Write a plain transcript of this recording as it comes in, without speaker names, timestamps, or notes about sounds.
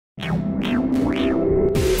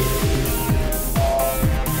Ryan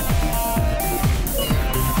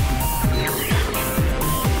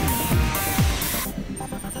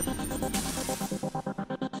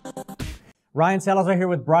Salazar here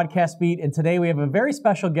with Broadcast Beat, and today we have a very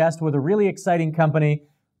special guest with a really exciting company,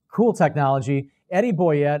 cool technology, Eddie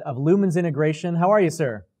Boyette of Lumens Integration. How are you,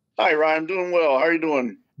 sir? Hi, Ryan. I'm doing well. How are you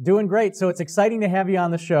doing? Doing great. So it's exciting to have you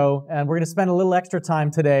on the show, and we're going to spend a little extra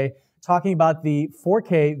time today talking about the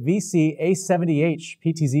 4K VC-A70H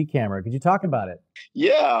PTZ camera. Could you talk about it?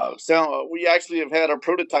 Yeah. So we actually have had a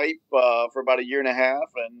prototype for about a year and a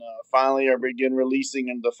half, and finally are begin releasing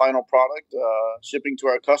the final product, shipping to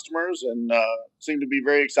our customers, and seem to be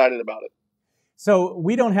very excited about it. So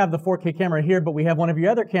we don't have the 4K camera here, but we have one of your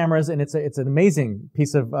other cameras, and it's an amazing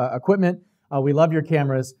piece of equipment. We love your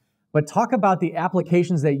cameras. But talk about the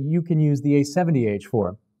applications that you can use the A70H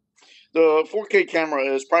for. The 4K camera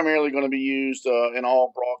is primarily going to be used in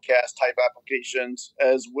all broadcast type applications,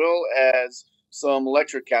 as well as some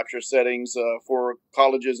lecture capture settings for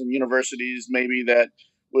colleges and universities maybe that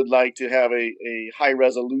would like to have a high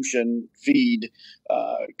resolution feed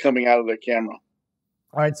coming out of their camera.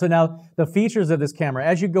 All right, so now the features of this camera,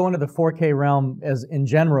 as you go into the 4K realm as in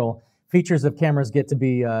general, features of cameras get to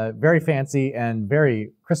be very fancy and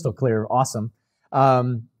very crystal clear, awesome.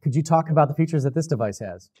 Could you talk about the features that this device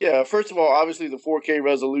has? Yeah, first of all, obviously the 4K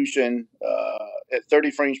resolution at 30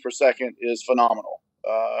 frames per second is phenomenal.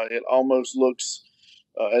 It almost looks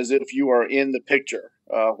as if you are in the picture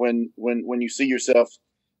when you see yourself,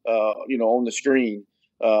 on the screen.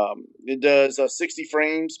 It does 60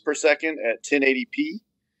 frames per second at 1080p.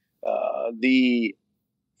 The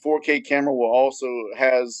 4K camera will also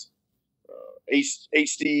has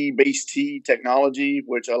HDBaseT technology,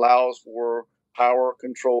 which allows for power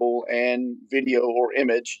control and video or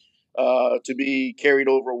image to be carried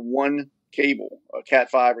over one cable, a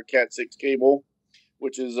Cat5 or Cat6 cable,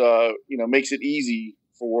 which is makes it easy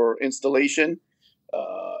for installation,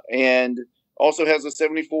 and also has a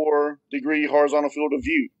 74-degree horizontal field of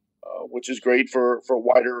view, which is great for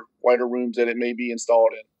wider rooms that it may be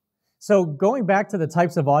installed in. So going back to the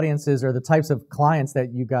types of audiences or the types of clients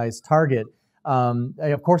that you guys target,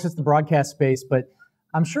 of course it's the broadcast space, but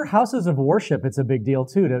I'm sure houses of worship, it's a big deal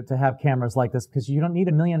too to have cameras like this, because you don't need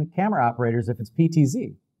a million camera operators if it's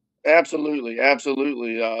PTZ. Absolutely. That's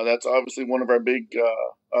obviously one of our big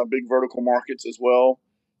vertical markets as well.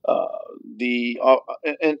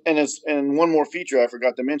 And one more feature I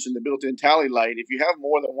forgot to mention, the built-in tally light. If you have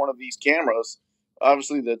more than one of these cameras,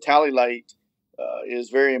 obviously the tally light is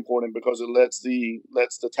very important because it lets the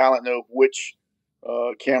talent know which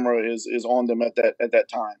camera is on them at that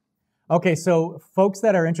time. Okay, so folks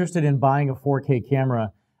that are interested in buying a 4K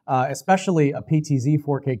camera, especially a PTZ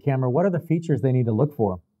 4K camera, what are the features they need to look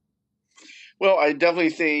for? Well, I definitely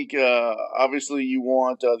think obviously you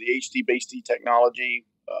want the HDBaseT technology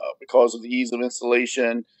because of the ease of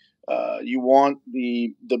installation. You want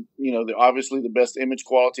the obviously the best image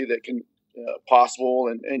quality that can possible,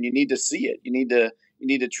 and you need to see it. You need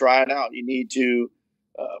to try it out. You need to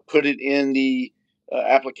put it in the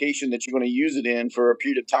application that you're going to use it in for a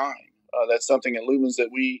period of time. That's something at Lumens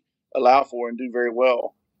that we allow for and do very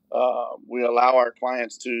well. We allow our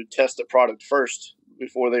clients to test the product first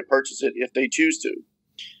before they purchase it if they choose to.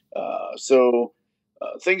 So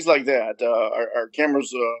things like that. Our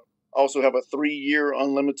cameras also have a 3-year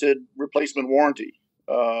unlimited replacement warranty.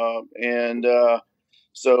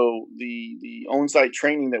 So the on-site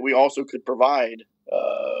training that we also could provide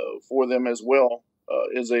for them as well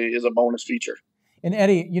is a bonus feature. And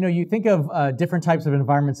Eddie, you think of different types of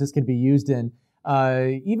environments this could be used in,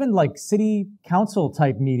 even like city council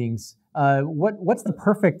type meetings. What's the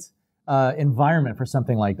perfect environment for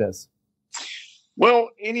something like this?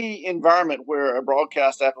 Well, any environment where a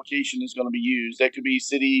broadcast application is going to be used, that could be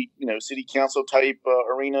city council type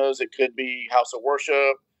arenas. It could be house of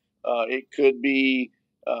worship. It could be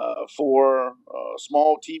for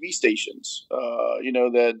small TV stations,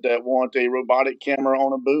 that want a robotic camera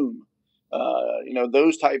on a boom.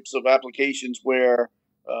 Those types of applications where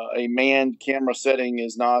a manned camera setting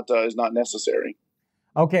is not necessary.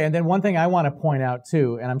 Okay, and then one thing I want to point out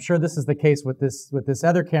too, and I'm sure this is the case with this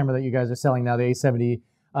other camera that you guys are selling now, the A70H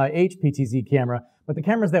PTZ camera, but the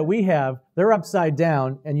cameras that we have, they're upside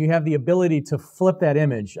down, and you have the ability to flip that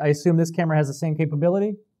image. I assume this camera has the same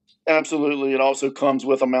capability? Absolutely. It also comes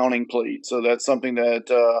with a mounting plate, so that's something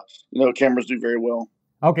that cameras do very well.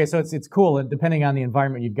 Okay, so it's cool, and depending on the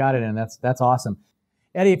environment you've got it in, that's awesome.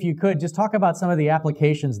 Eddie, if you could, just talk about some of the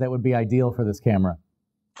applications that would be ideal for this camera.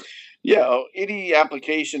 Yeah, any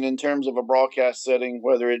application in terms of a broadcast setting,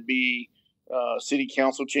 whether it be city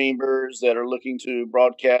council chambers that are looking to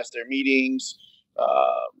broadcast their meetings,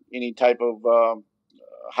 any type of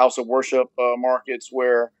house of worship markets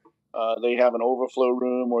where they have an overflow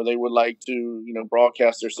room or they would like to,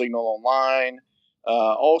 broadcast their signal online.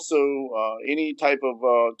 Also, any type of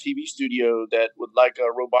TV studio that would like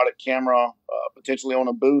a robotic camera, potentially on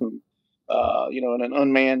a boom, in an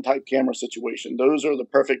unmanned type camera situation. Those are the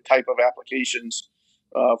perfect type of applications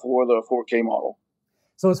for the 4K model.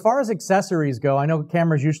 So as far as accessories go, I know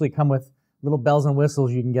cameras usually come with little bells and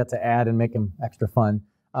whistles you can get to add and make them extra fun.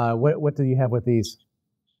 What do you have with these?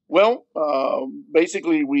 Well,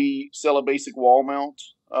 basically we sell a basic wall mount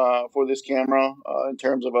for this camera. In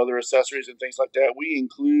terms of other accessories and things like that, we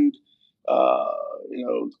include,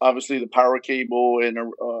 obviously the power cable and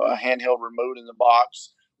a handheld remote in the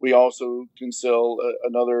box. We also can sell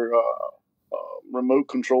another remote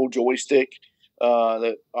control joystick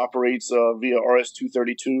that operates via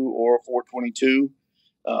RS-232 or 422,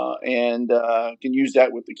 and can use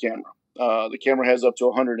that with the camera. The camera has up to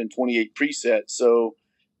 128 presets, so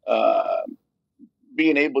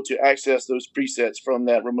being able to access those presets from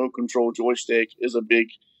that remote control joystick is a big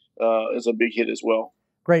hit as well.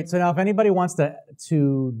 Great. So now if anybody wants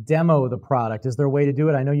to demo the product, is there a way to do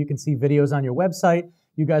it? I know you can see videos on your website.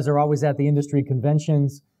 You guys are always at the industry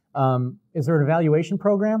conventions. Is there an evaluation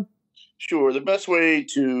program? Sure. The best way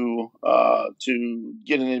to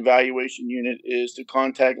get an evaluation unit is to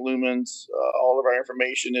contact Lumens. All of our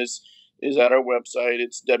information is at our website.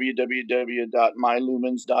 It's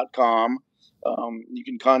www.mylumens.com. You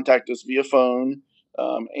can contact us via phone,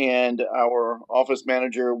 and our office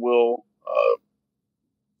manager will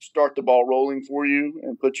start the ball rolling for you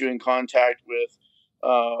and put you in contact with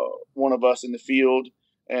one of us in the field.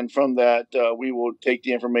 And from that, we will take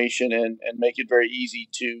the information and make it very easy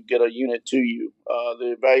to get a unit to you.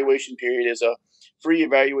 The evaluation period is a free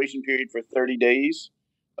evaluation period for 30 days.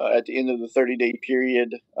 At the end of the 30-day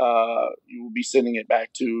period, you will be sending it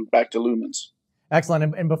back to Lumens.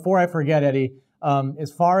 Excellent. And before I forget, Eddie,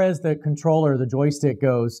 as far as the controller, the joystick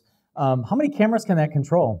goes, how many cameras can that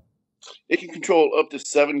control? It can control up to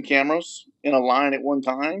 7 cameras in a line at one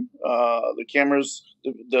time. The cameras,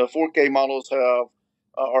 the 4K models have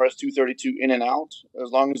RS-232 in and out.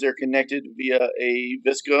 As long as they're connected via a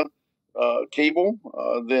Visca cable,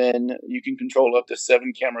 then you can control up to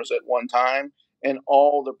 7 cameras at one time, and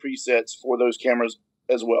all the presets for those cameras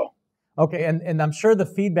as well. Okay, and I'm sure the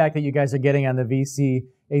feedback that you guys are getting on the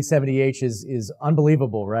VC-A70H is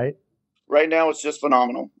unbelievable, right? Right now, it's just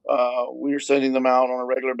phenomenal. We're sending them out on a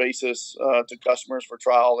regular basis to customers for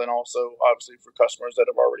trial, and also, obviously, for customers that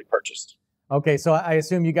have already purchased. Okay, so I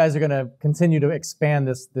assume you guys are going to continue to expand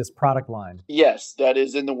this product line. Yes, that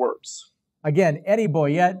is in the works. Again, Eddie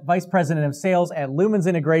Boyette, Vice President of Sales at Lumens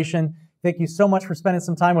Integration. Thank you so much for spending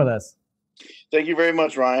some time with us. Thank you very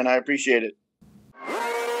much, Ryan. I appreciate it.